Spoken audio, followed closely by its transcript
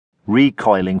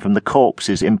recoiling from the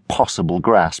corpse's impossible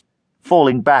grasp,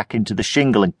 falling back into the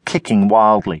shingle and kicking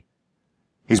wildly.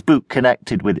 His boot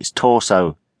connected with its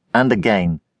torso, and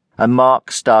again, and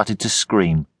Mark started to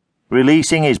scream,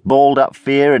 releasing his balled-up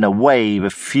fear in a wave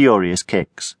of furious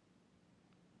kicks.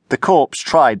 The corpse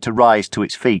tried to rise to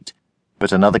its feet,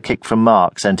 but another kick from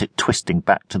Mark sent it twisting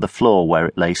back to the floor where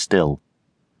it lay still.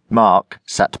 Mark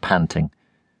sat panting,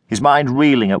 his mind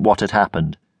reeling at what had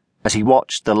happened. As he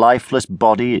watched the lifeless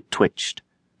body, it twitched.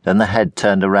 Then the head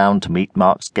turned around to meet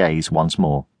Mark's gaze once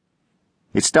more.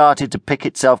 It started to pick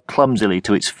itself clumsily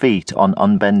to its feet on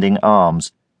unbending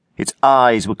arms. Its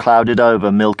eyes were clouded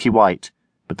over milky white,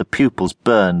 but the pupils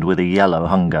burned with a yellow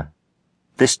hunger.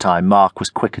 This time Mark was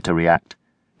quicker to react.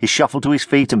 He shuffled to his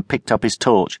feet and picked up his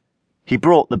torch. He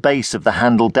brought the base of the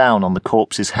handle down on the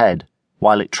corpse's head,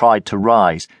 while it tried to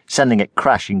rise, sending it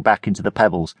crashing back into the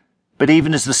pebbles. But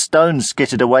even as the stones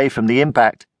skittered away from the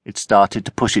impact, it started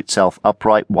to push itself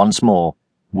upright once more,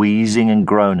 wheezing and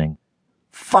groaning.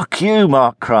 "Fuck you!"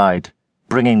 Mark cried,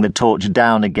 bringing the torch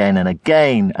down again and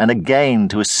again and again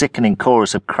to a sickening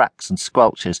chorus of cracks and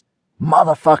squelches.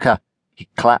 "Motherfucker!" He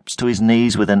collapsed to his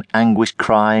knees with an anguished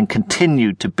cry and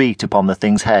continued to beat upon the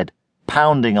thing's head,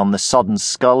 pounding on the sodden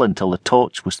skull until the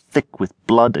torch was thick with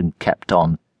blood and kept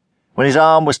on. When his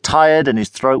arm was tired and his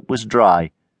throat was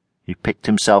dry, he picked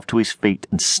himself to his feet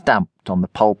and stamped on the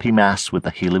pulpy mass with the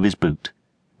heel of his boot,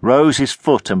 rose his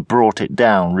foot and brought it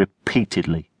down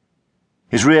repeatedly.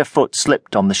 His rear foot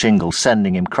slipped on the shingle,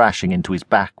 sending him crashing into his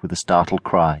back with a startled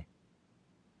cry.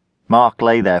 Mark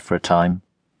lay there for a time,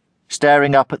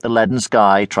 staring up at the leaden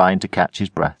sky, trying to catch his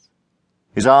breath.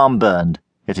 His arm burned,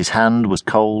 yet his hand was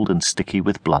cold and sticky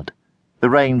with blood. The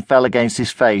rain fell against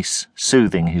his face,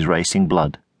 soothing his racing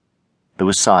blood. There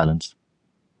was silence.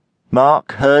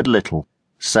 Mark heard little,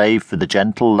 save for the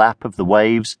gentle lap of the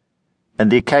waves and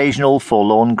the occasional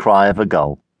forlorn cry of a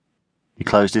gull. He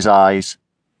closed his eyes,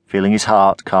 feeling his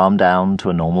heart calm down to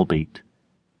a normal beat.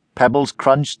 Pebbles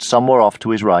crunched somewhere off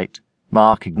to his right.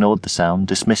 Mark ignored the sound,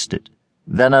 dismissed it.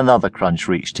 Then another crunch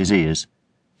reached his ears.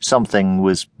 Something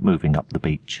was moving up the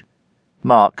beach.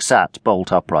 Mark sat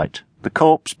bolt upright. The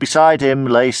corpse beside him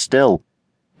lay still,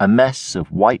 a mess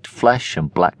of white flesh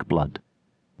and black blood.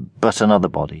 But another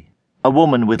body, a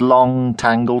woman with long,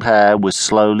 tangled hair, was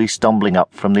slowly stumbling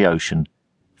up from the ocean,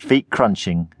 feet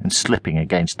crunching and slipping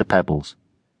against the pebbles.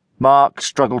 Mark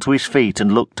struggled to his feet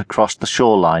and looked across the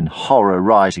shoreline, horror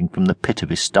rising from the pit of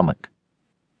his stomach.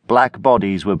 Black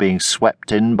bodies were being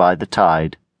swept in by the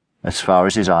tide, as far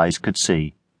as his eyes could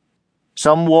see.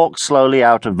 Some walked slowly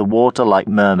out of the water like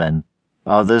mermen,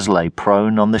 others lay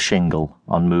prone on the shingle,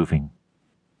 unmoving.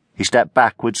 He stepped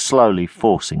backwards slowly,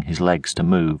 forcing his legs to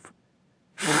move.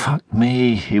 "Fuck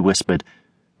me," he whispered,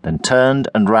 then turned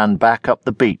and ran back up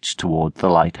the beach toward the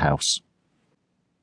lighthouse.